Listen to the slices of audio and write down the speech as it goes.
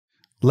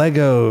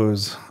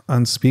Legos,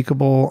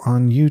 Unspeakable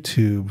on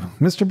YouTube,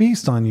 Mr.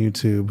 Beast on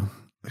YouTube,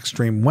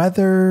 extreme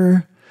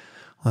weather.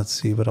 Let's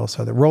see, what else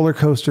are there? Roller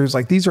coasters.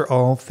 Like, these are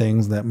all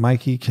things that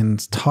Mikey can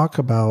talk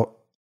about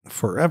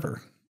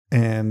forever.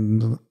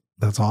 And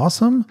that's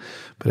awesome,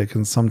 but it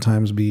can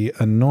sometimes be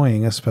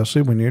annoying,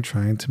 especially when you're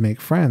trying to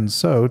make friends.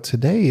 So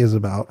today is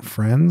about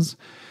friends,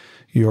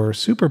 your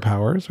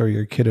superpowers or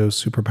your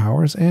kiddos'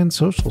 superpowers, and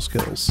social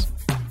skills.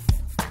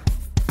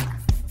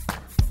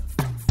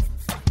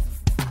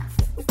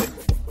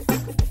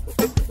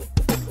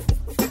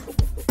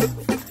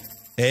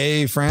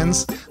 Hey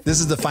friends, this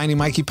is the Finding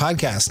Mikey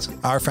podcast,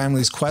 our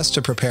family's quest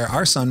to prepare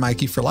our son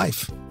Mikey for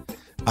life.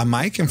 I'm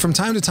Mike, and from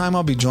time to time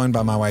I'll be joined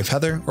by my wife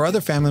Heather or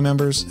other family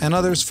members and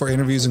others for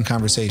interviews and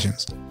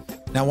conversations.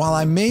 Now, while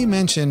I may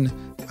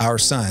mention our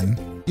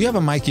son, you have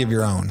a Mikey of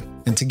your own,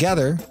 and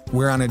together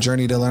we're on a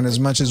journey to learn as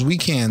much as we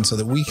can so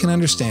that we can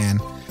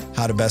understand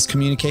how to best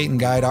communicate and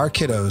guide our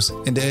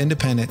kiddos into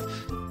independent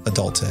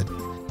adulthood.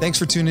 Thanks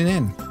for tuning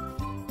in.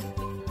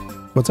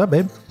 What's up,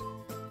 babe?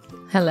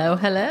 Hello,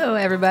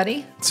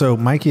 everybody. So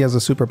Mikey has a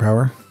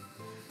superpower.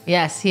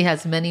 Yes, he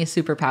has many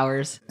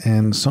superpowers.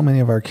 And so many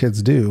of our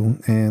kids do.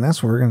 And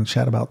that's what we're going to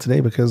chat about today,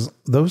 because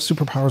those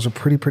superpowers are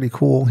pretty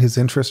cool. His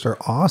interests are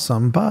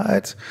awesome.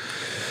 But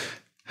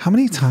how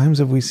many times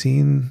have we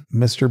seen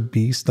Mr.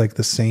 Beast, like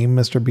the same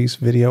Mr. Beast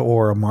video,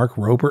 or a Mark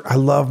Rober? I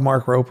love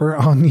Mark Rober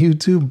on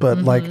YouTube, but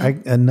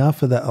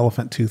enough of the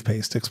elephant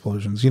toothpaste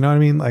explosions. You know what I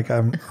mean? Like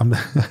I'm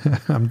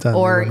done.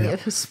 Or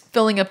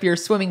filling up your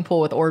swimming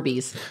pool with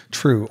Orbeez.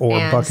 True. Or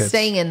and buckets.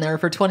 Staying in there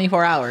for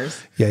 24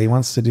 hours. Yeah, he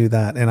wants to do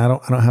that. And I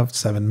don't have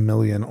 7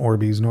 million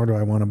Orbeez, nor do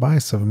I want to buy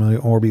 7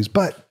 million Orbeez.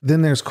 But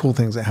then there's cool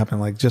things that happen.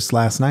 Like just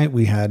last night,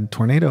 we had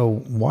tornado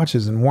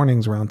watches and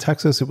warnings around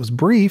Texas. It was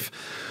brief,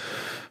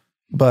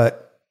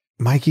 but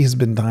Mikey has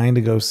been dying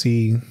to go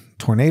see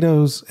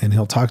tornadoes, and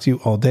he'll talk to you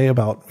all day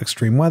about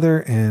extreme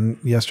weather. And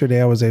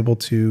yesterday I was able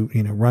to,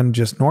 run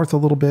just north a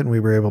little bit, and we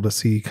were able to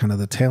see kind of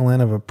the tail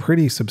end of a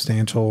pretty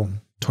substantial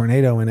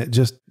tornado, and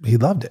he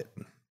loved it.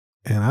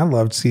 And I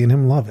loved seeing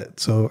him love it.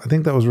 So I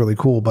think that was really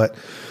cool, but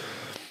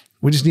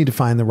we just need to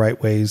find the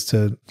right ways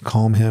to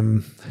calm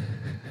him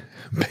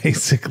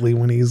basically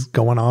when he's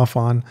going off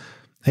on,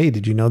 hey,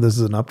 did you know this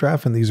is an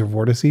updraft and these are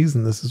vortices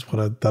and this is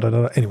what a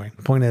da-da-da-da. Anyway,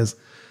 the point is,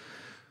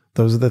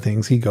 those are the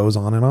things he goes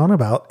on and on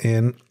about.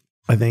 And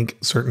I think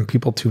certain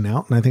people tune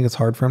out, and I think it's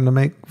hard for him to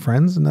make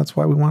friends. And that's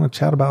why we want to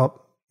chat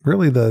about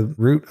really the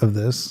root of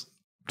this,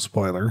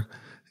 spoiler,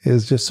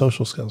 is just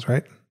social skills,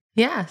 right?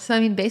 Yeah.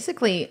 So,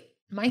 basically,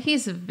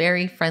 Mikey's a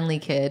very friendly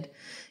kid.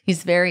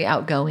 He's very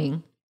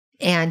outgoing,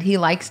 and he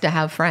likes to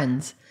have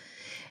friends.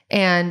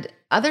 And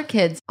other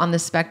kids on the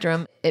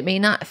spectrum, it may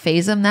not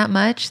faze them that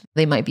much.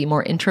 They might be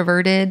more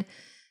introverted.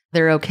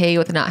 They're okay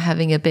with not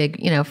having a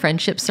big,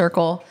 friendship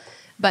circle.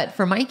 But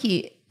for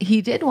Mikey,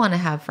 he did want to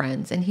have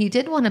friends, and he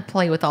did want to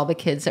play with all the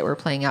kids that were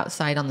playing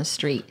outside on the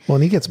street. Well,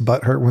 and he gets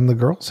butthurt when the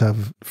girls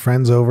have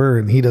friends over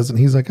and he doesn't.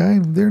 He's like,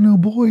 there are no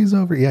boys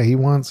over. Yeah, he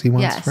wants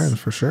friends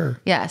for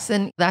sure. Yes.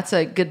 And that's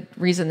a good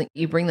reason that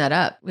you bring that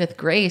up. With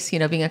Grace,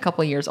 being a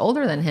couple of years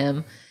older than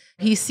him,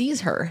 he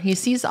sees her. He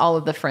sees all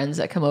of the friends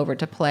that come over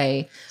to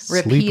play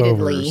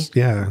repeatedly.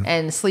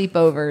 And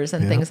sleepovers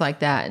and things like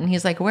that. And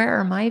he's like, where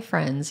are my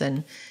friends?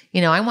 And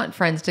I want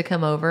friends to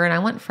come over, and I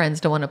want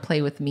friends to want to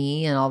play with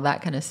me and all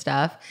that kind of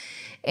stuff.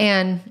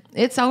 And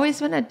it's always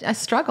been a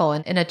struggle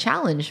and a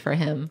challenge for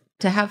him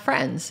to have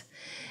friends.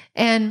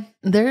 And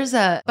there's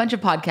a bunch of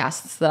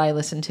podcasts that I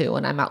listen to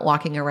when I'm out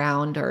walking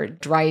around or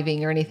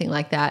driving or anything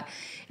like that.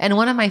 And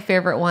one of my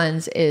favorite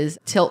ones is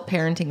Tilt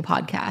Parenting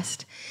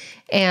Podcast.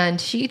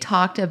 And she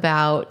talked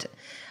about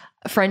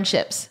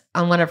friendships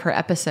on one of her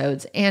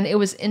episodes. And it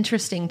was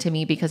interesting to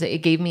me because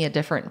it gave me a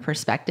different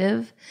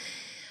perspective.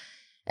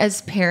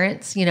 As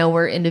parents,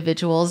 we're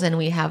individuals and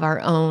we have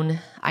our own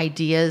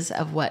ideas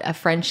of what a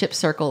friendship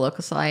circle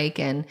looks like.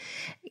 And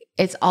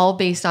it's all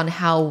based on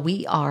how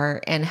we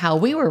are and how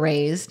we were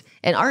raised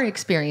and our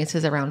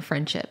experiences around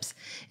friendships.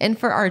 And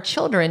for our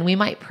children, we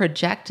might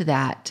project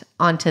that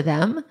onto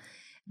them,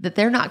 that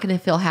they're not going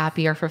to feel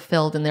happy or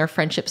fulfilled in their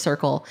friendship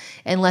circle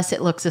unless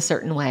it looks a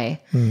certain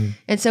way.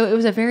 And so it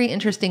was a very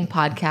interesting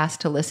podcast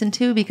to listen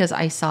to because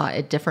I saw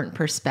a different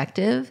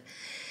perspective.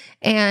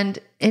 And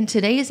in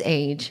today's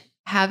age,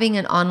 having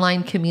an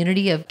online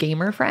community of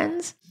gamer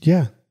friends,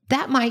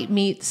 that might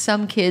meet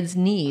some kids'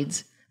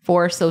 needs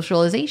for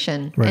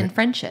socialization and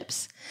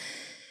friendships.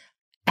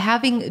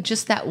 Having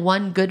just that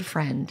one good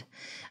friend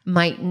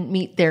might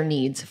meet their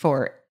needs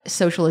for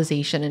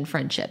socialization and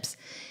friendships.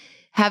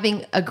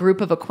 Having a group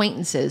of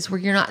acquaintances where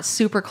you're not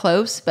super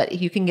close, but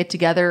you can get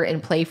together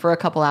and play for a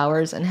couple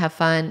hours and have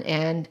fun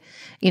and,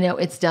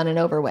 it's done and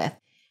over with.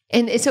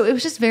 And so it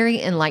was just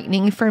very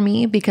enlightening for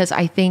me because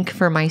I think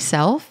for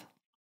myself,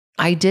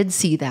 I did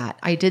see that.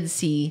 I did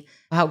see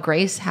how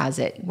Grace has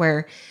it,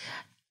 where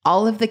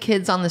all of the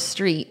kids on the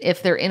street,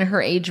 if they're in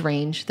her age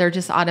range, they're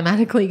just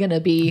automatically going to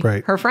be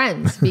her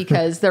friends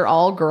because they're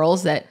all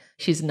girls that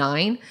she's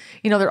 9.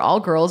 They're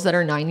all girls that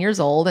are 9 years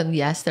old. And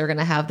yes, they're going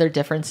to have their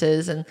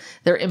differences and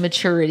their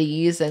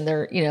immaturities and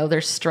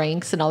their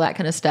strengths and all that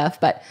kind of stuff.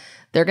 But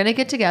they're going to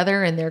get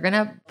together and they're going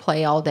to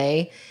play all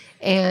day.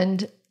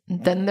 And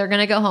then they're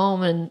going to go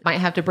home and might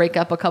have to break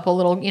up a couple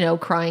little,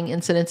 crying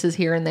incidences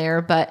here and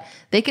there. But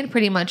they can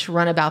pretty much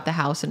run about the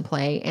house and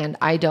play. And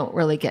I don't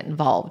really get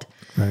involved.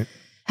 Right.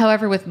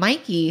 However, with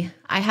Mikey,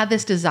 I had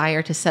this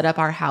desire to set up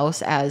our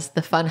house as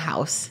the fun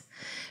house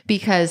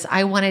because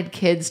I wanted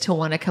kids to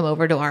want to come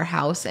over to our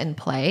house and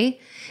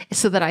play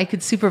so that I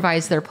could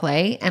supervise their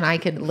play and I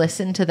could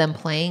listen to them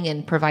playing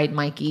and provide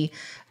Mikey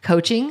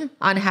coaching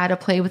on how to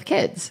play with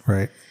kids.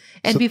 Right.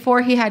 And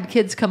before he had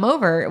kids come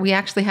over, we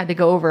actually had to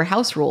go over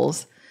house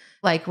rules.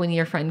 Like when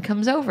your friend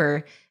comes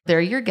over,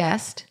 they're your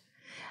guest.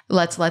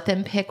 Let's let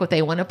them pick what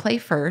they want to play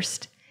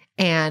first.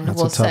 And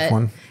That's a tough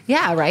one.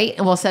 Yeah, right.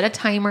 And we'll set a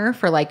timer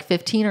for like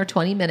 15 or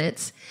 20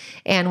 minutes.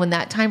 And when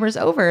that timer's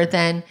over,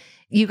 then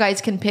you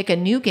guys can pick a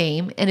new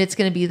game and it's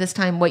going to be this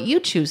time what you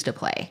choose to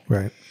play.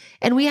 Right.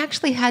 And we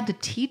actually had to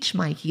teach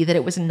Mikey that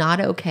it was not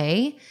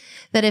okay,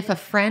 that if a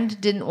friend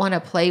didn't want to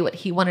play what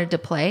he wanted to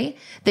play,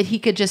 that he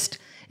could just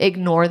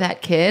ignore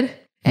that kid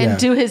and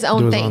do his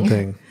own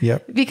thing.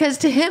 Yep. Because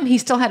to him, he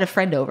still had a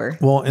friend over.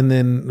 Well, and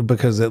then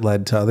because it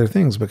led to other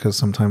things, because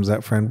sometimes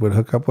that friend would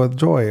hook up with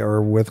Joy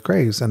or with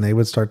Grace and they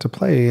would start to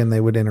play and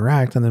they would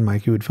interact. And then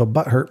Mikey would feel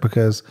butthurt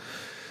because,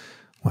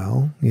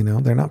 well,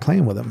 they're not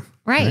playing with him.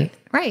 Right.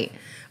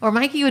 Or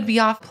Mikey would be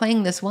off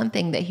playing this one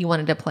thing that he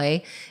wanted to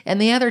play and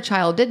the other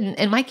child didn't.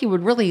 And Mikey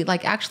would really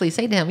actually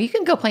say to him, you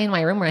can go play in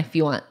my room if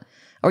you want.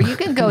 Or you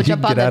can go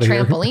jump on the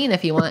trampoline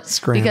if you want.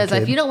 Because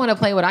if you don't want to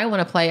play what I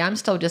want to play, I'm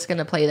still just going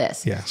to play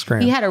this. Yeah,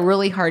 scram. He had a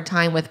really hard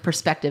time with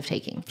perspective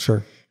taking.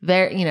 Sure.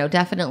 Very,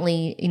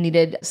 definitely he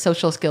needed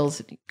social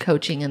skills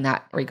coaching in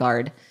that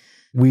regard.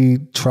 We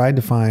tried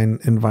to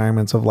find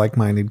environments of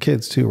like-minded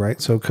kids too,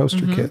 right? So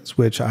Coaster Kids,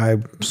 which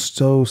I'm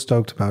so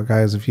stoked about,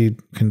 guys. If you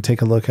can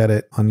take a look at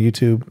it on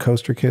YouTube,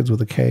 Coaster Kids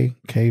with a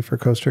K for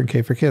Coaster and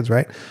K for Kids,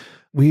 right?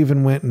 We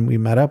even went and we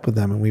met up with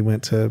them and we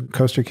went to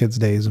Coaster Kids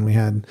days and we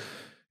had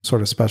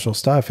sort of special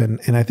stuff. And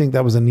I think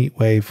that was a neat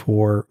way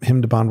for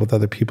him to bond with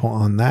other people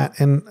on that.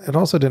 And it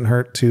also didn't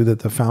hurt too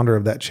that the founder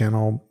of that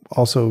channel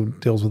also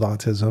deals with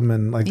autism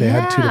and they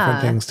had two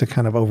different things to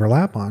kind of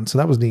overlap on. So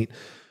that was neat.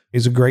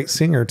 He's a great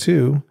singer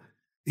too.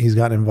 He's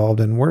got involved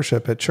in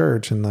worship at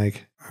church. And I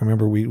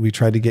remember we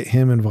tried to get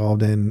him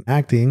involved in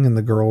acting and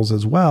the girls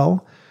as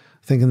well,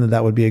 thinking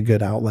that would be a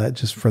good outlet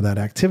just for that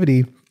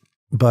activity.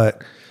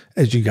 But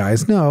as you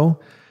guys know,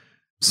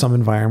 some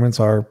environments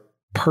are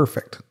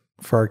perfect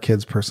for our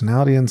kids'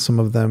 personality and some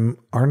of them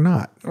are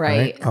not.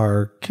 Right.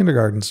 Our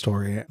kindergarten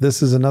story.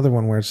 This is another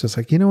one where it's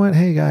just you know what?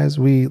 Hey guys,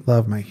 we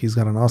love Mike. He's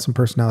got an awesome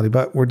personality,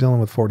 but we're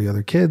dealing with 40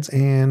 other kids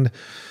and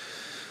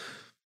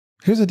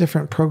here's a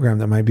different program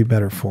that might be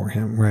better for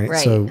him. Right.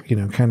 So,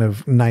 kind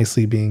of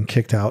nicely being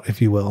kicked out,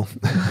 if you will,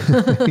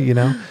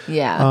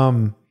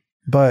 Yeah.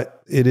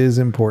 But it is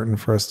important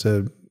for us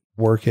to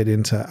work it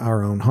into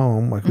our own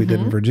home like we did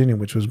in Virginia,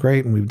 which was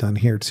great. And we've done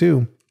here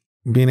too.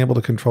 Being able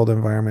to control the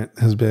environment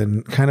has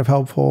been kind of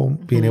helpful.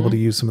 Being able to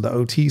use some of the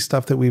OT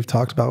stuff that we've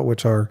talked about,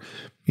 which are,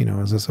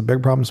 is this a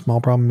big problem,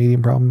 small problem,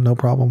 medium problem, no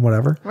problem,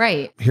 whatever.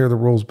 Right. Here are the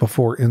rules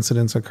before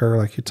incidents occur,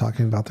 like you're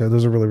talking about there.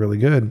 Those are really, really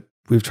good.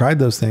 We've tried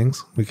those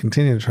things. We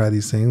continue to try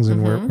these things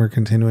and we're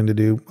continuing to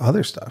do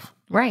other stuff.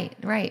 Right.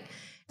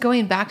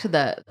 Going back to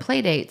the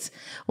play dates,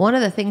 one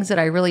of the things that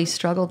I really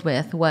struggled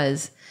with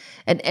was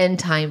an end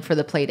time for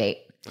the play date.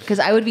 Because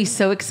I would be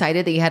so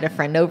excited that you had a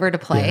friend over to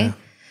play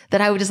that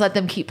I would just let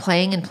them keep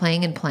playing and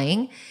playing and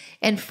playing.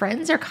 And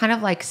friends are kind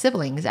of like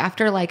siblings.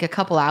 After a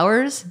couple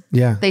hours,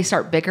 they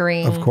start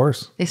bickering. Of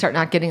course. They start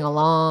not getting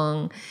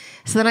along.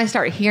 So then I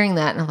start hearing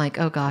that and I'm like,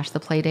 oh gosh, the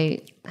play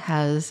date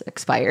has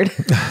expired.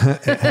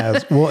 It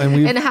has. Well,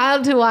 and how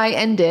do I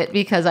end it?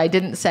 Because I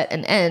didn't set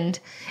an end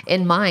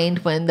in mind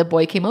when the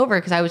boy came over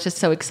because I was just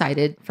so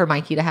excited for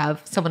Mikey to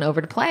have someone over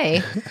to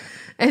play.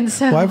 And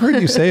so, well, I've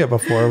heard you say it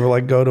before. We'll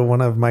go to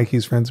one of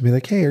Mikey's friends and be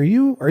like, "Hey, are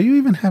you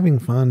even having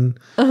fun?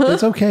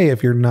 It's okay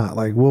if you're not.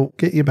 We'll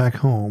get you back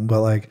home,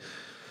 but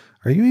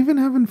are you even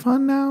having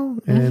fun now?"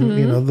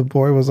 And the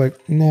boy was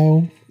like,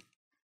 "No."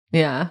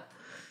 Yeah,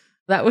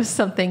 that was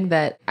something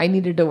that I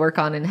needed to work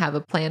on and have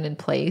a plan in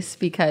place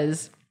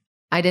because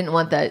I didn't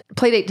want that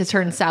play date to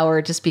turn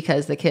sour just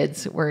because the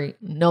kids were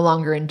no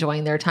longer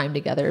enjoying their time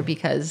together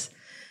because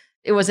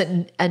it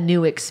wasn't a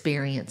new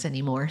experience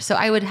anymore. So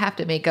I would have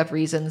to make up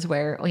reasons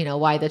where,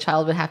 why the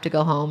child would have to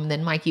go home. And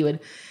then Mikey would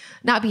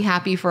not be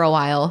happy for a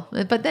while,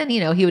 but then,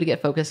 he would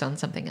get focused on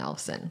something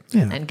else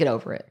and get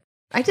over it.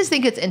 I just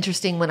think it's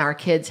interesting when our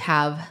kids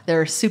have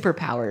their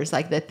superpowers,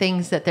 like the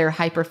things that they're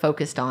hyper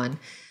focused on.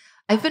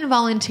 I've been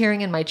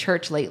volunteering in my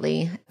church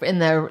lately in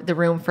the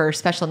room for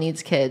special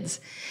needs kids.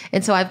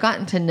 And so I've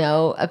gotten to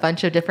know a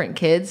bunch of different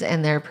kids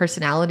and their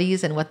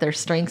personalities and what their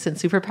strengths and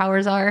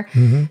superpowers are.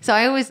 So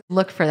I always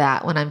look for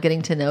that when I'm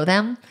getting to know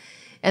them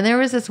And there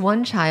was this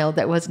one child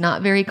that was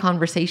not very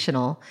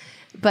conversational,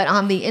 but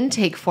on the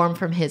intake form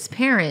from his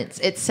parents,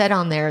 it said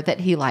on there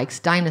that he likes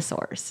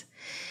dinosaurs.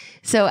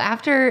 So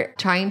after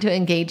trying to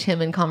engage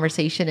him in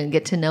conversation and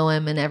get to know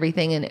him and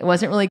everything, and it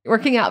wasn't really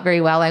working out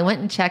very well, I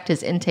went and checked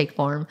his intake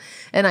form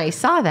and I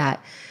saw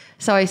that.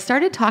 So I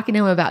started talking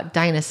to him about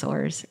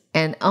dinosaurs,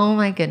 and oh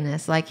my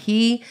goodness, like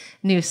he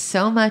knew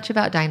so much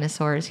about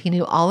dinosaurs. He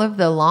knew all of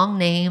the long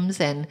names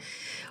and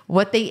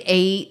what they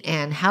ate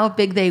and how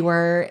big they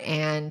were.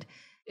 And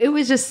it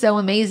was just so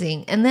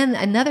amazing. And then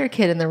another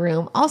kid in the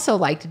room also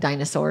liked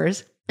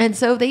dinosaurs. And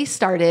so they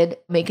started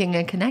making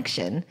a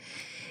connection.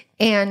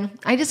 And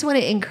I just want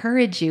to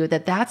encourage you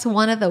that that's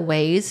one of the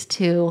ways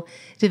to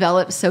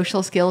develop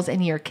social skills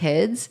in your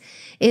kids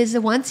is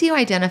once you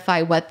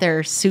identify what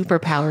their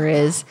superpower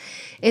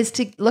is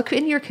to look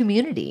in your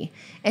community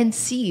and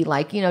see,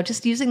 like,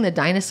 just using the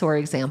dinosaur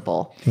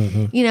example,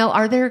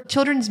 are there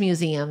children's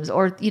museums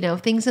or,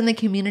 things in the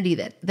community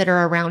that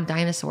are around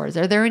dinosaurs?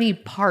 Are there any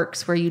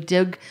parks where you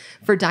dig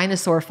for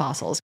dinosaur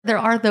fossils? There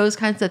are those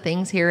kinds of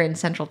things here in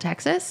Central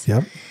Texas.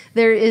 Yep.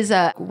 There is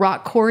a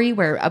rock quarry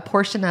where a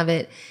portion of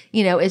it,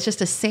 is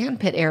just a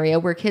sand pit area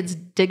where kids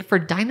dig for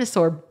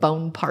dinosaur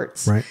bone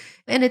parts. Right.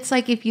 And it's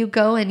like if you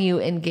go and you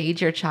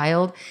engage your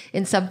child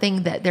in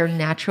something that they're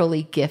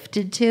naturally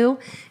gifted to,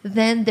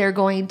 then they're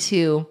going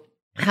to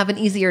have an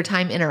easier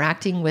time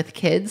interacting with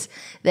kids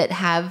that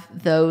have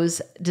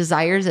those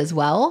desires as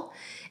well.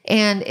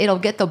 And it'll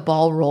get the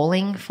ball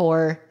rolling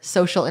for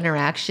social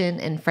interaction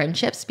and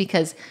friendships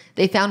because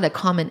they found a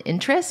common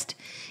interest.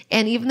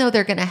 And even though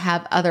they're going to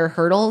have other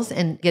hurdles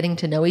in getting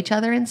to know each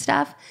other and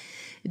stuff,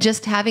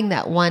 just having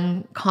that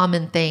one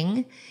common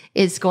thing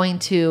is going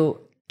to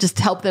just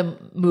help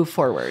them move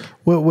forward.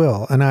 Well, it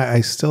will. And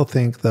I still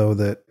think, though,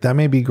 that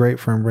may be great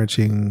for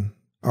enriching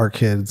our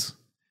kids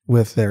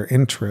with their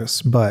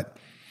interests, but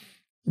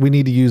we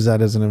need to use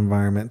that as an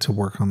environment to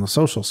work on the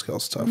social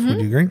skills stuff.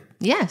 Would you agree?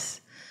 Yes.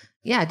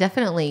 Yeah,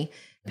 definitely.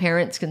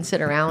 Parents can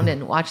sit around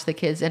and watch the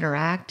kids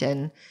interact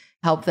and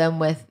help them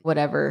with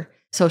whatever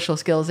social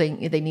skills they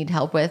need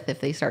help with.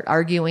 If they start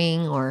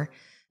arguing or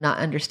not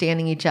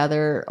understanding each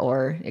other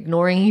or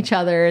ignoring each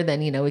other, then,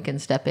 we can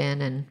step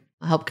in and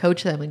help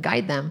coach them and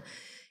guide them.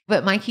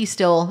 But Mikey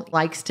still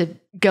likes to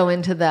go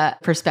into the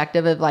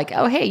perspective of like,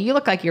 oh, hey, you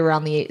look like you're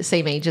around the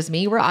same age as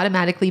me. We're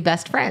automatically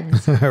best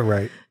friends.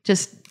 Right.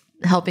 Just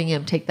helping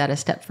him take that a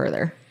step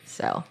further.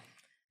 So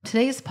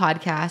today's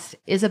podcast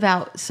is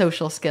about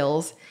social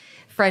skills,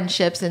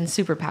 friendships, and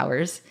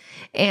superpowers.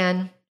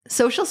 And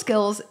social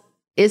skills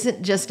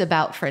isn't just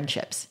about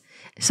friendships.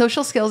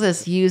 Social skills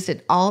is used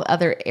in all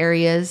other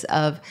areas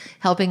of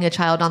helping a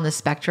child on the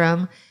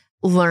spectrum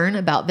learn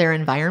about their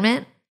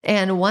environment.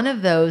 And one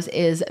of those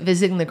is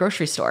visiting the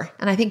grocery store.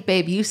 And I think,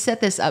 babe, you set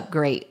this up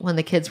great when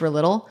the kids were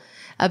little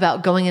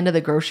about going into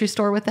the grocery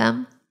store with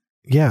them.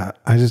 Yeah,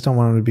 I just don't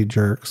want them to be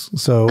jerks.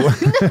 So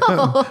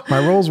my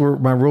rules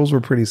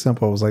were pretty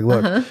simple. I was like,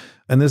 look,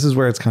 and this is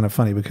where it's kind of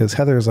funny because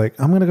Heather's like,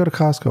 I'm going to go to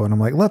Costco. And I'm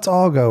like, let's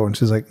all go. And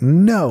she's like,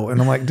 no.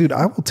 And I'm like, dude,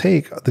 I will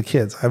take the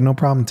kids. I have no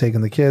problem taking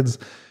the kids.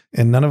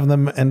 And none of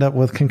them end up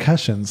with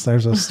concussions.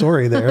 There's a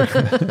story there.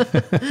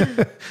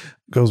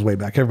 Goes way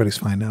back. Everybody's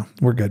fine now.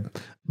 We're good.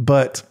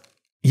 But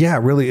yeah,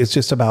 really, it's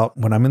just about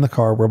when I'm in the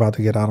car, we're about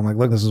to get out. I'm like,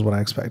 look, this is what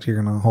I expect.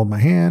 You're going to hold my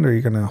hand or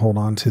you're going to hold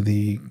on to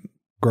the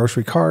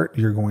grocery cart.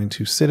 You're going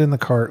to sit in the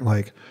cart.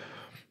 Like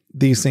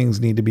these things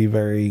need to be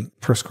very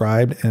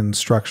prescribed and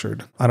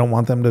structured. I don't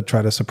want them to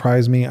try to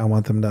surprise me. I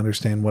want them to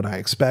understand what I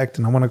expect.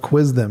 And I want to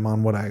quiz them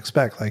on what I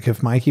expect. Like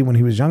if Mikey, when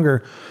he was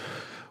younger,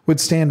 would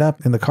stand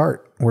up in the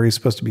cart where he's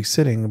supposed to be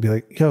sitting and be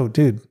like, yo,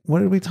 dude, what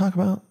did we talk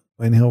about?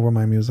 And he'll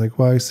remind me, he was like,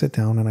 well, I sit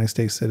down and I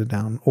stay seated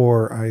down,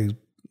 or I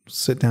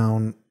sit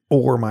down,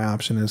 or my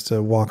option is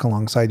to walk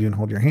alongside you and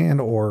hold your hand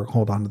or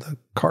hold on to the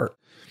cart.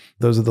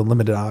 Those are the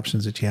limited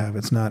options that you have.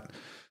 It's not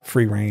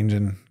free range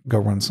and go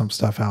run some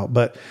stuff out.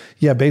 But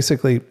yeah,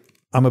 basically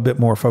I'm a bit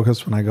more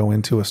focused when I go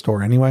into a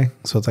store anyway.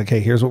 So it's like, hey,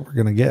 here's what we're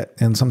going to get.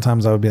 And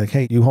sometimes I would be like,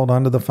 hey, you hold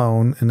on to the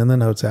phone and in the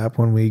notes app,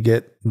 when we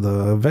get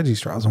the veggie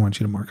straws, I want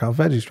you to mark out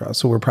veggie straws.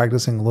 So we're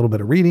practicing a little bit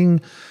of reading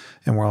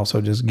and we're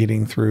also just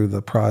getting through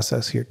the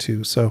process here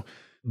too. So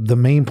the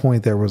main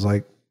point there was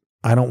like,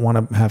 I don't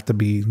want to have to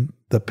be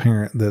the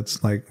parent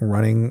that's like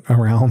running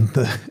around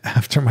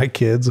after my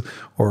kids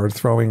or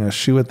throwing a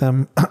shoe at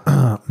them,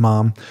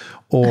 mom,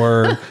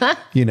 or,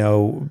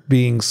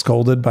 being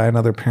scolded by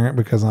another parent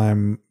because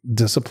I'm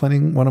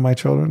disciplining one of my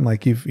children.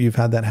 Like you've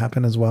had that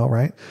happen as well,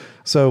 right?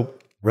 So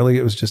really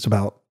it was just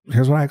about,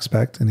 here's what I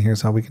expect and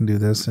here's how we can do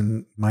this.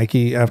 And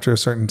Mikey, after a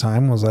certain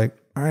time, was like,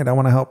 all right, I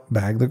want to help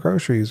bag the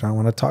groceries, or I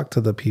want to talk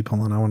to the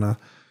people and I want to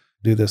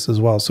do this as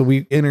well. So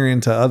we enter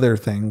into other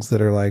things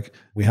that are like,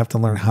 we have to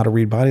learn how to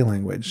read body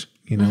language,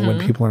 when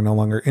people are no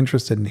longer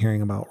interested in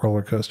hearing about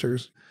roller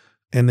coasters,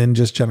 and then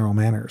just general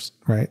manners.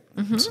 Right.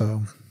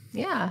 So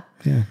yeah,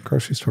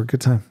 grocery store,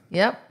 good time.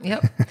 Yep.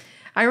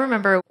 I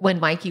remember when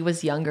Mikey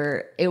was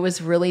younger, it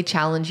was really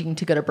challenging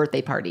to go to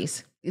birthday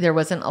parties. There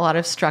wasn't a lot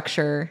of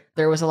structure.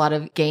 There was a lot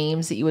of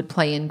games that you would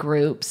play in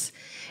groups.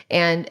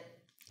 And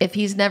if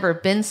he's never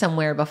been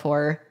somewhere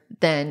before,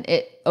 then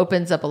it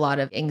opens up a lot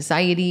of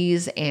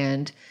anxieties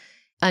and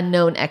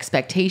unknown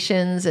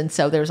expectations. And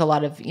so there's a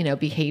lot of,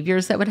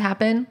 behaviors that would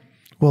happen.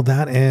 Well,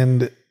 that,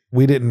 and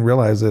we didn't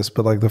realize this,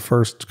 but like the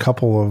first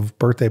couple of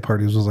birthday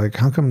parties was like,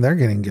 how come they're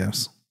getting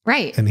gifts?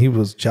 Right. And he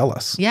was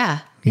jealous. Yeah.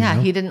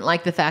 Yeah. He didn't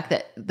like the fact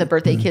that the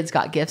birthday kids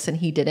got gifts and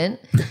he didn't.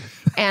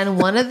 And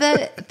one of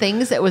the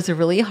things that was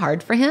really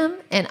hard for him,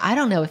 and I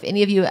don't know if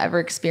any of you ever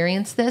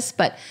experienced this,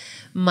 but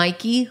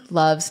Mikey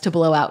loves to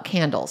blow out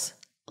candles.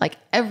 Like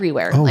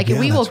everywhere. Oh, like yeah,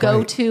 we will go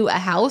right. to a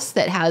house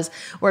that has,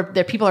 where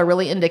the people are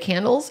really into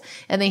candles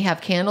and they have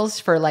candles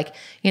for like,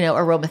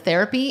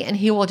 aromatherapy, and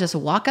he will just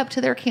walk up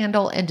to their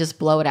candle and just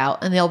blow it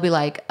out. And they'll be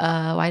like,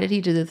 why did he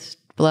do this?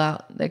 Blow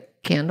out the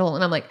candle?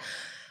 And I'm like,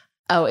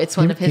 oh, it's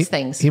one of his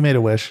things. He made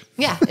a wish.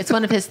 Yeah. It's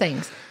one of his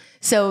things.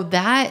 So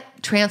that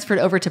transferred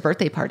over to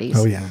birthday parties.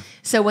 Oh yeah.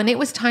 So when it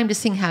was time to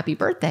sing happy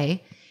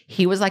birthday,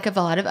 he was like a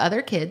lot of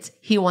other kids.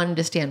 He wanted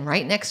to stand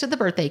right next to the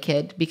birthday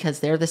kid because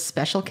they're the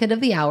special kid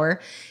of the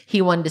hour.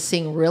 He wanted to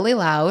sing really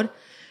loud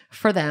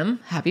for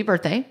them, happy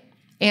birthday.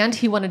 And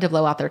he wanted to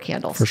blow out their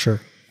candles. For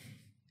sure.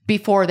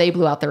 Before they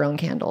blew out their own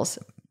candles.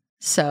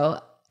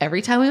 So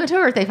every time we went to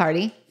a birthday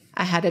party,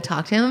 I had to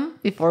talk to him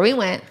before we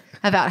went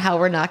about how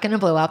we're not going to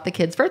blow out the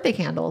kids' birthday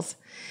candles.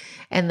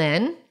 And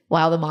then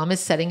while the mom is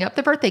setting up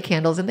the birthday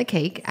candles and the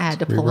cake, I had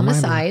to pull him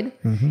aside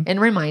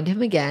and remind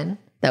him again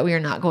that we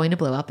are not going to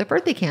blow out the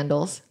birthday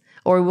candles,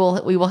 or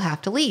we will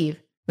have to leave.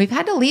 We've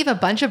had to leave a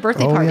bunch of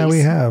birthday parties. Yeah,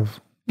 we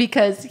have.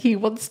 Because he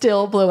will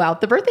still blow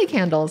out the birthday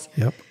candles.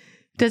 Yep.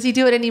 Does he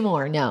do it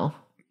anymore? No.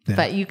 Yeah.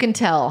 But you can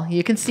tell,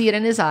 you can see it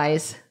in his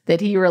eyes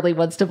that he really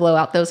wants to blow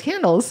out those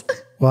candles.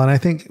 Well, and I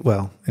think,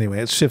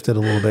 anyway, it's shifted a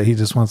little bit. He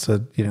just wants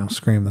to,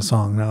 scream the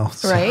song now.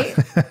 So, right.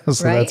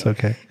 So right. That's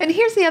okay. And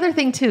here's the other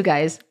thing too,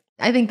 guys.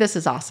 I think this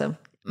is awesome.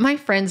 My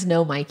friends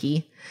know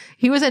Mikey.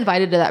 He was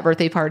invited to that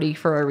birthday party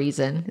for a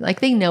reason.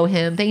 Like they know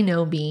him, they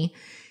know me.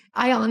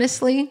 I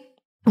honestly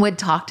would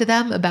talk to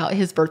them about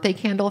his birthday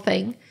candle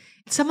thing.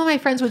 Some of my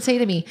friends would say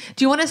to me,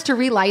 do you want us to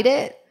relight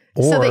it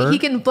so that he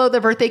can blow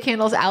the birthday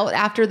candles out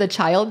after the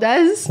child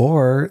does?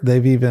 Or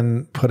they've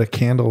even put a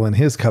candle in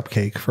his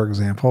cupcake, for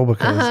example,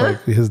 because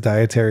like his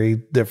dietary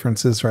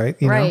differences, right?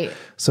 You know?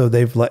 So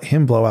they've let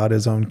him blow out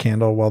his own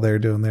candle while they're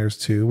doing theirs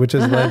too, which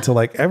has led to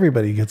like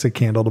everybody gets a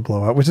candle to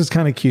blow out, which is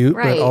kind of cute,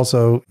 but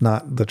also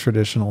not the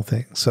traditional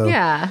thing. So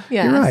yeah.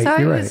 You're right,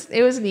 so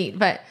it was neat,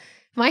 but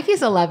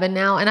Mikey's 11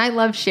 now, and I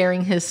love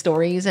sharing his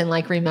stories and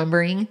like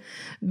remembering,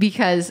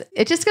 because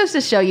it just goes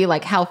to show you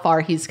like how far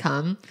he's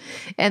come,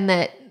 and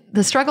that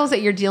the struggles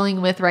that you're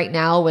dealing with right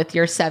now with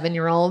your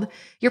 7-year-old,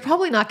 you're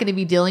probably not going to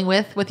be dealing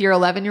with your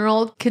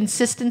 11-year-old.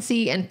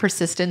 Consistency and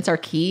persistence are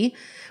key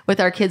with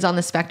our kids on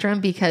the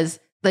spectrum, because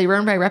they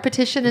learn by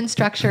repetition and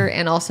structure,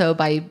 and also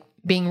by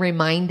being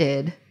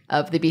reminded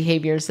of the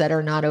behaviors that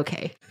are not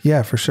okay.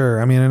 Yeah, for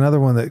sure. I mean, another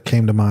one that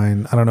came to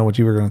mind, I don't know what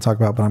you were going to talk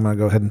about, but I'm going to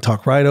go ahead and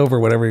talk right over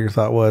whatever your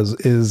thought was,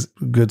 is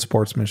good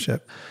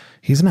sportsmanship.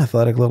 He's an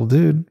athletic little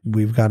dude.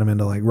 We've got him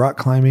into like rock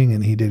climbing,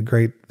 and he did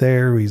great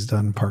there. He's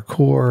done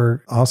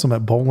parkour, awesome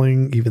at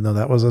bowling, even though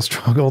that was a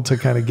struggle to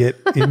kind of get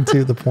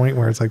into the point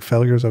where it's like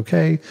failure's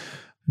okay.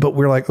 But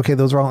we're like, okay,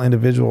 those are all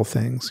individual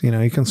things. You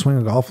can swing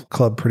a golf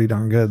club pretty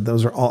darn good.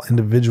 Those are all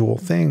individual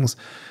things.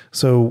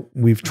 So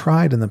we've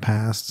tried in the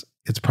past.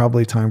 It's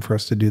probably time for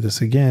us to do this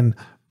again,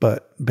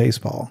 but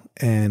baseball.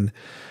 And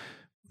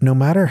no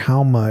matter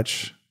how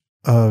much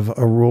of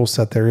a rule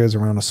set there is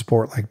around a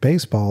sport like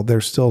baseball,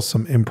 there's still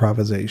some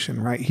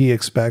improvisation, right? He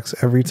expects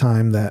every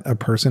time that a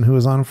person who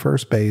is on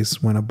first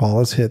base, when a ball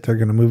is hit, they're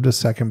going to move to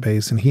second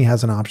base, and he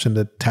has an option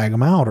to tag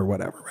them out or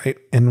whatever, right?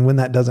 And when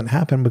that doesn't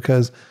happen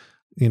because,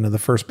 the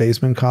first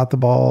baseman caught the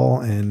ball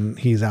and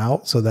he's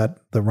out so that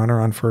the runner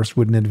on first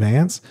wouldn't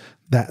advance,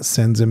 that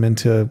sends him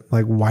into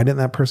like, why didn't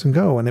that person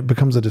go? And it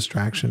becomes a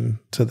distraction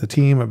to the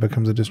team. It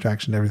becomes a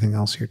distraction to everything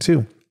else here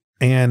too.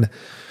 And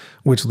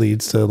which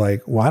leads to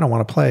like, well, I don't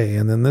want to play.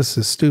 And then this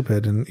is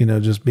stupid. And,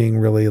 just being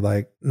really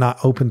like not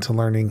open to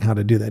learning how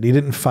to do that. He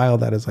didn't file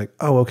that as like,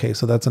 oh, okay.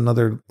 So that's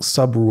another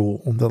sub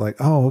rule. They're like,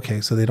 oh,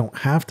 okay. So they don't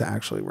have to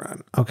actually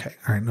run. Okay.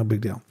 All right. No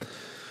big deal.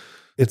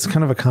 It's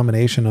kind of a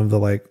combination of the,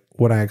 like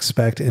what I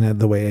expect in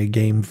the way a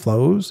game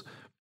flows.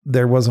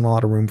 There wasn't a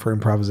lot of room for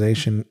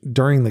improvisation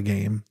during the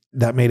game.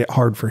 That made it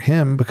hard for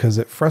him because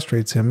it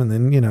frustrates him. And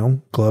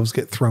then, gloves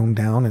get thrown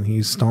down and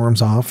he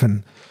storms off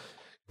and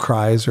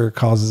cries or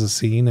causes a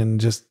scene and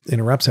just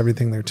interrupts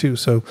everything there too.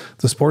 So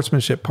the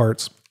sportsmanship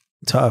part's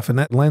tough, and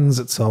that lends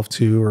itself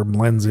to, or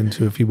blends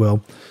into, if you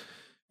will.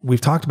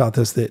 We've talked about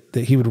this, that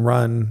he would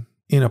run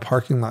in a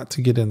parking lot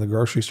to get in the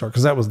grocery store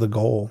because that was the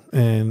goal.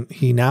 And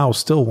he now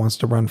still wants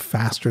to run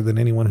faster than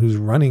anyone who's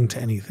running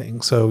to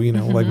anything. So,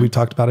 like we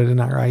talked about it in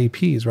our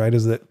IEPs, right?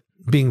 Is that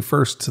being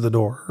first to the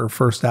door or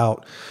first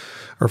out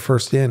or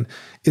first in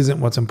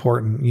isn't what's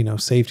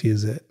important. Safety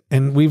is it.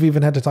 And we've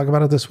even had to talk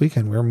about it this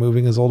weekend. We were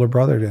moving his older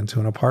brother into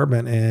an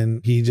apartment,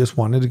 and he just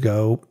wanted to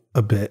go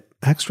a bit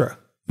extra,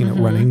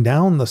 running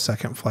down the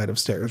second flight of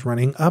stairs,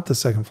 running up the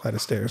second flight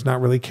of stairs,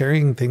 not really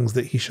carrying things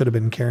that he should have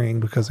been carrying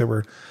because they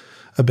were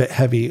a bit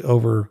heavy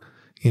over,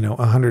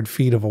 100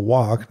 feet of a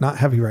walk. Not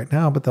heavy right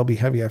now, but they'll be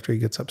heavy after he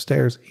gets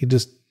upstairs. He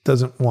just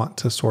doesn't want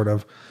to sort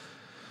of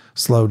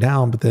slow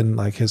down. But then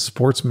like his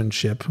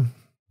sportsmanship,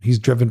 he's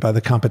driven by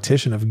the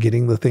competition of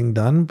getting the thing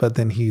done. But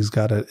then he's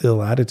got an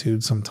ill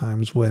attitude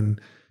sometimes when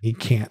he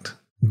can't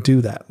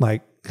do that.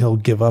 Like he'll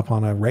give up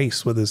on a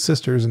race with his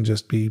sisters and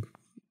just be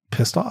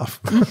pissed off,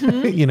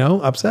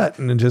 upset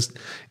and just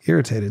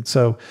irritated.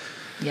 So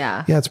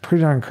yeah, it's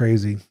pretty darn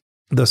crazy.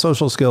 The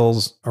social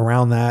skills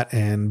around that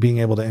and being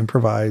able to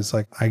improvise,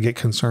 like I get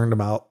concerned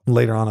about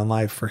later on in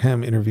life for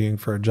him interviewing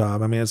for a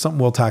job. I mean, it's something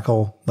we'll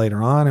tackle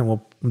later on and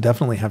we'll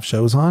definitely have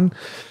shows on,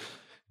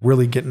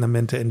 really getting them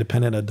into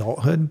independent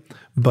adulthood.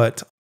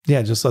 But yeah,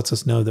 it just lets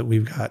us know that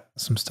we've got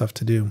some stuff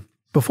to do.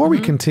 Before we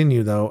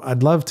continue though,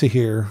 I'd love to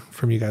hear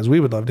from you guys. We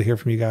would love to hear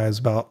from you guys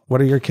about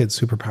what are your kids'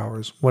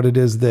 superpowers? What it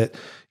is that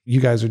you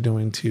guys are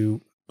doing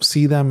to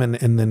see them and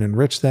then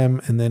enrich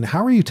them. And then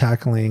how are you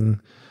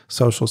tackling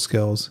social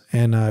skills?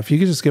 And if you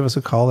could just give us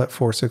a call at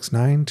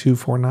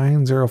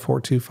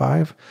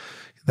 469-249-0425.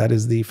 That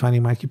is the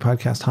Finding Mikey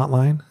podcast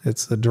hotline.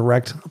 It's the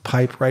direct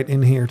pipe right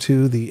in here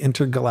to the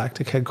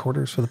intergalactic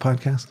headquarters for the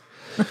podcast.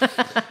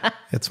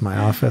 It's my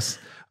office.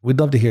 We'd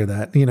love to hear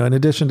that. In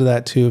addition to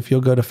that too, if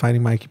you'll go to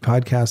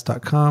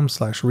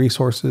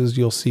findingmikeypodcast.com/resources,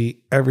 you'll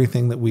see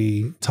everything that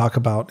we talk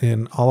about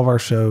in all of our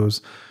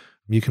shows.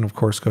 You can, of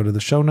course, go to the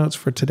show notes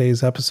for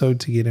today's episode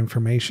to get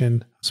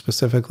information,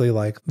 specifically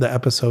like the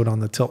episode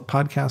on the Tilt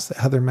podcast that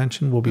Heather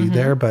mentioned will be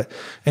there. But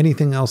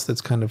anything else that's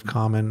kind of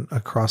common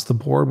across the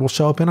board will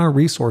show up in our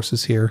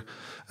resources here,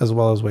 as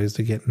well as ways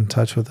to get in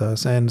touch with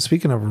us. And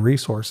speaking of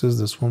resources,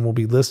 this one will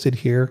be listed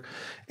here.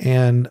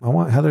 And I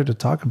want Heather to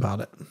talk about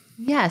it.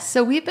 Yes.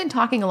 So we've been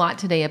talking a lot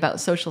today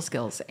about social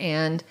skills,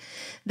 and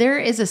there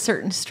is a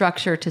certain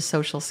structure to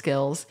social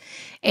skills.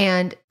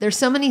 And there's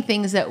so many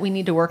things that we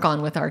need to work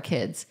on with our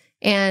kids.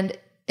 And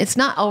it's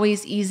not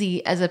always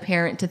easy as a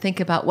parent to think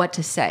about what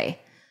to say.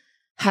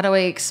 How do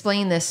I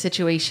explain this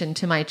situation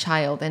to my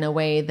child in a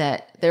way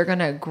that they're going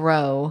to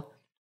grow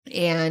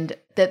and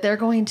that they're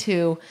going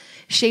to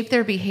shape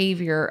their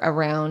behavior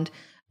around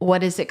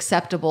what is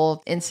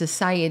acceptable in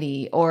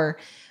society, or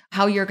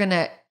how you're going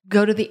to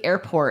go to the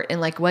airport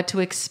and like what to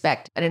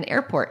expect at an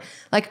airport.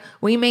 Like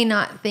we may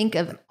not think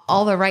of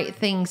all the right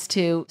things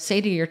to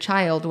say to your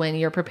child when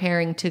you're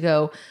preparing to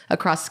go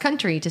across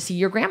country to see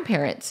your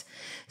grandparents.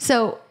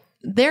 So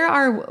there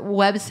are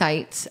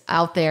websites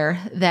out there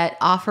that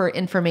offer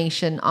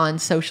information on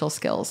social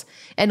skills.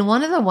 And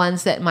one of the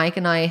ones that Mike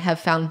and I have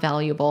found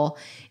valuable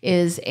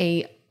is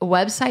a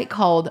website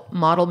called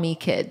Model Me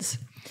Kids.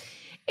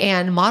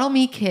 And Model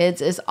Me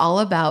Kids is all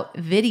about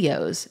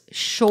videos,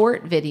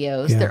 short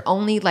videos. Yeah. They're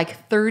only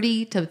like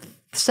 30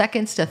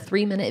 seconds to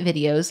 3-minute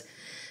videos.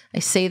 I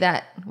say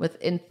that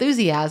with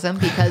enthusiasm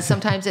because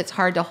sometimes it's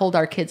hard to hold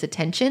our kids'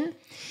 attention.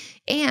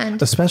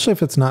 And especially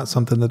if it's not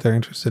something that they're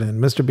interested in.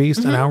 Mr.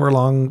 Beast, an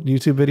hour-long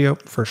YouTube video,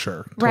 for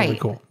sure. Totally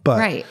cool.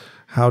 But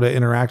how to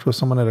interact with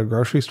someone at a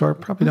grocery store,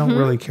 probably don't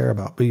really care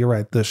about. But you're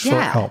right, the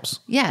short helps.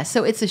 Yeah,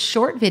 so it's a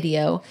short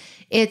video.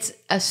 It's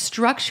a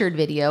structured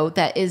video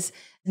that is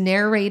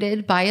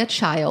narrated by a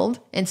child.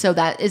 And so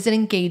that is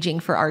engaging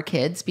for our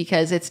kids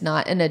because it's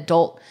not an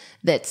adult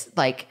that's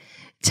like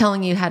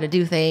telling you how to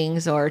do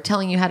things or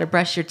telling you how to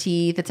brush your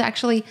teeth. It's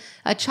actually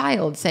a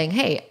child saying,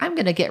 hey, I'm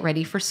going to get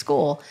ready for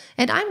school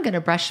and I'm going to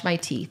brush my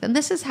teeth. And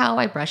this is how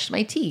I brushed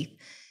my teeth.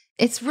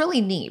 It's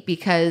really neat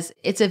because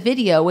it's a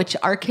video, which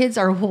our kids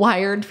are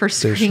wired for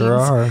screens, they sure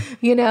are.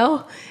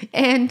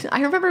 And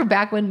I remember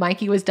back when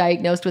Mikey was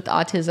diagnosed with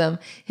autism,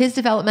 his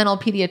developmental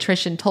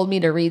pediatrician told me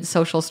to read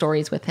social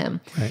stories with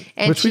him. Right.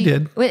 And which we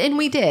did. And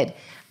we did.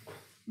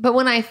 But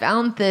when I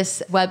found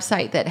this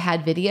website that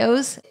had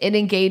videos, it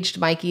engaged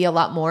Mikey a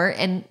lot more.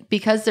 And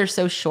because they're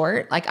so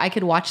short, like I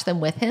could watch them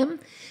with him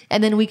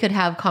and then we could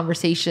have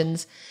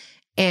conversations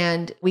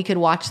and we could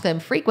watch them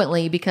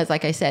frequently because,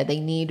 like I said, they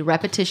need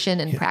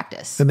repetition and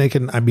practice. And they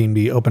can,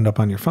 be opened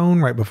up on your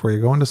phone right before you're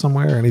going to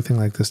somewhere or anything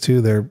like this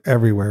too. They're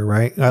everywhere,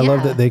 right? I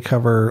love that they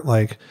cover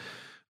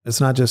it's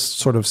not just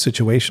sort of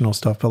situational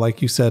stuff, but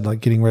like you said,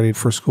 like getting ready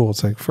for school,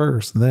 it's like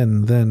first,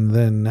 then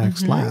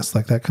next, last,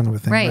 like that kind of a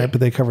thing, right?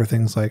 But they cover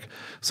things like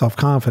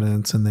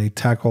self-confidence and they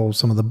tackle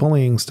some of the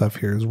bullying stuff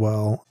here as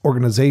well.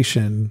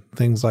 Organization,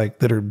 things like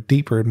that are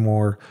deeper and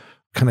more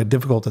kind of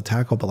difficult to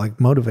tackle, but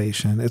like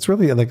motivation. It's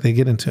really like they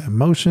get into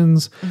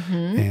emotions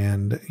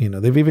and,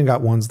 they've even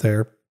got ones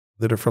there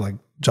that are for like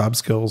job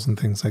skills and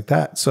things like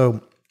that.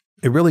 So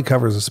it really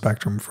covers a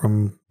spectrum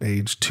from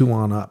age 2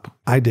 on up.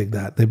 I dig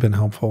that. They've been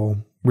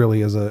helpful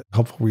really as a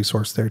helpful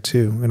resource there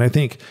too. And I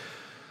think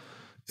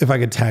if I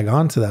could tag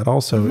on to that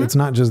also, it's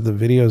not just the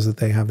videos that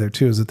they have there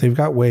too, is that they've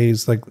got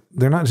ways, like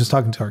they're not just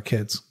talking to our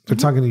kids, they're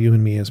talking to you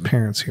and me as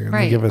parents here. And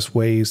they give us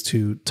ways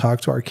to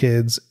talk to our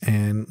kids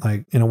and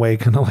like in a way,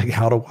 kind of like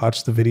how to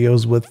watch the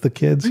videos with the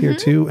kids here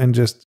too. And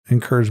just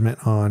encouragement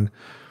on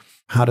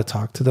how to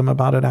talk to them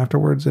about it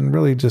afterwards and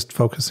really just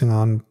focusing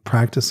on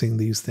practicing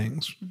these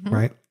things.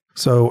 Right.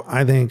 So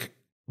I think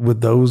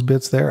with those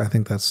bits there, I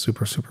think that's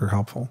super, super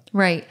helpful.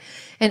 Right.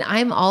 And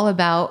I'm all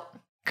about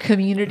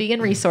community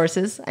and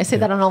resources. I say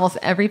that on almost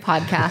every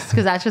podcast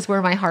because that's just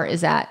where my heart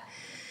is at.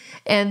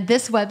 And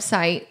this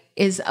website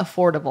is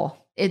affordable.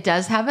 It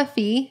does have a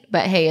fee,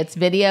 but hey, it's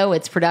video,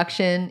 it's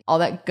production, all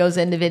that goes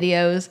into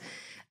videos.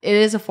 It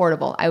is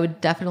affordable. I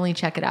would definitely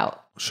check it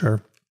out.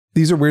 Sure.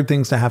 These are weird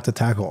things to have to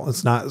tackle.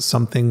 It's not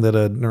something that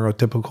a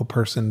neurotypical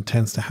person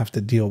tends to have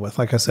to deal with.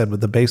 Like I said,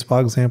 with the baseball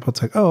example,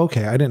 it's like, oh,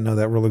 okay, I didn't know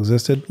that rule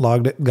existed.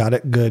 Logged it, got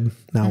it, good.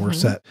 Now we're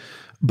set.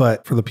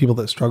 But for the people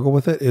that struggle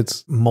with it,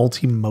 it's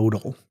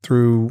multimodal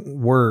through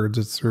words,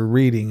 it's through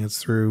reading,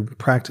 it's through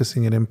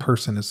practicing it in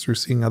person, it's through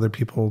seeing other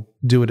people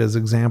do it as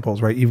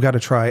examples, right? You've got to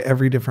try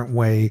every different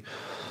way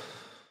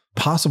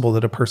possible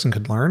that a person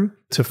could learn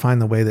to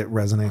find the way that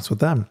resonates with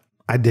them.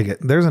 I dig it.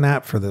 There's an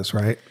app for this,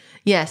 right?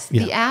 Yes.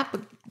 The app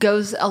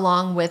goes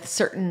along with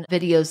certain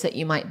videos that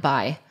you might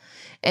buy.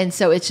 And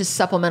so it's just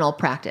supplemental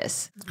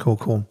practice.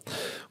 Cool.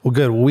 Well,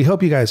 good. Well, we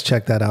hope you guys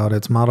check that out.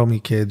 It's Model Me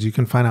Kids. You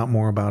can find out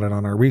more about it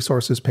on our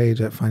resources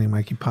page at Finding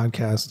Mikey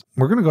Podcast.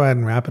 We're going to go ahead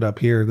and wrap it up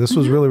here. This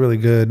was really, really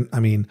good. I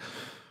mean,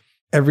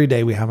 every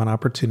day we have an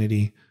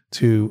opportunity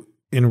to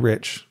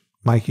enrich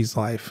Mikey's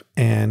life,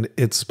 and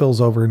it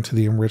spills over into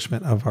the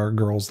enrichment of our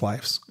girls'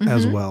 lives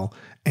as well.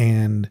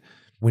 And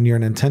when you're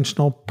an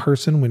intentional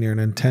person, when you're an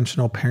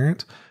intentional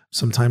parent,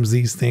 sometimes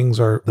these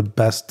things are the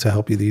best to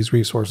help you. These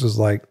resources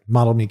like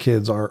Model Me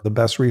Kids are the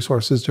best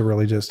resources to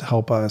really just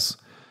help us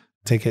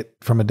take it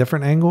from a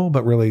different angle,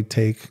 but really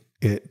take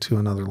it to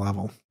another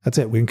level. That's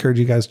it. We encourage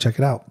you guys to check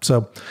it out.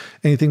 So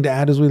anything to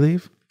add as we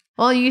leave?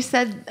 Well, you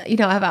said,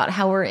 about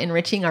how we're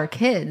enriching our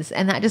kids.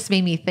 And that just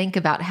made me think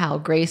about how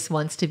Grace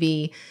wants to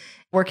be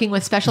working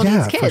with special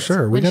needs kids for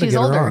sure. We when she's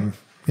older. Her on.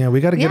 Yeah,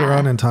 we got to get her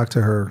on and talk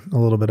to her a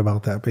little bit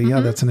about that. But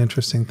that's an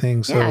interesting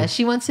thing. So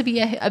she wants to be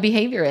a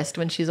behaviorist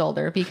when she's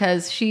older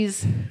because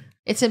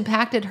it's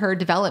impacted her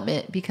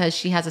development because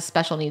she has a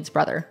special needs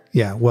brother.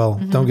 Yeah, well,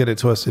 don't get it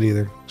twisted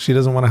either. She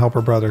doesn't want to help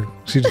her brother.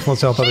 She just wants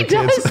to help other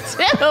kids. She does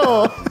too.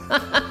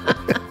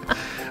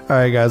 All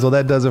right, guys. Well,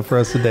 that does it for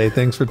us today.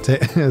 Thanks for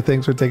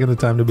taking the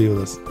time to be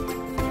with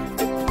us.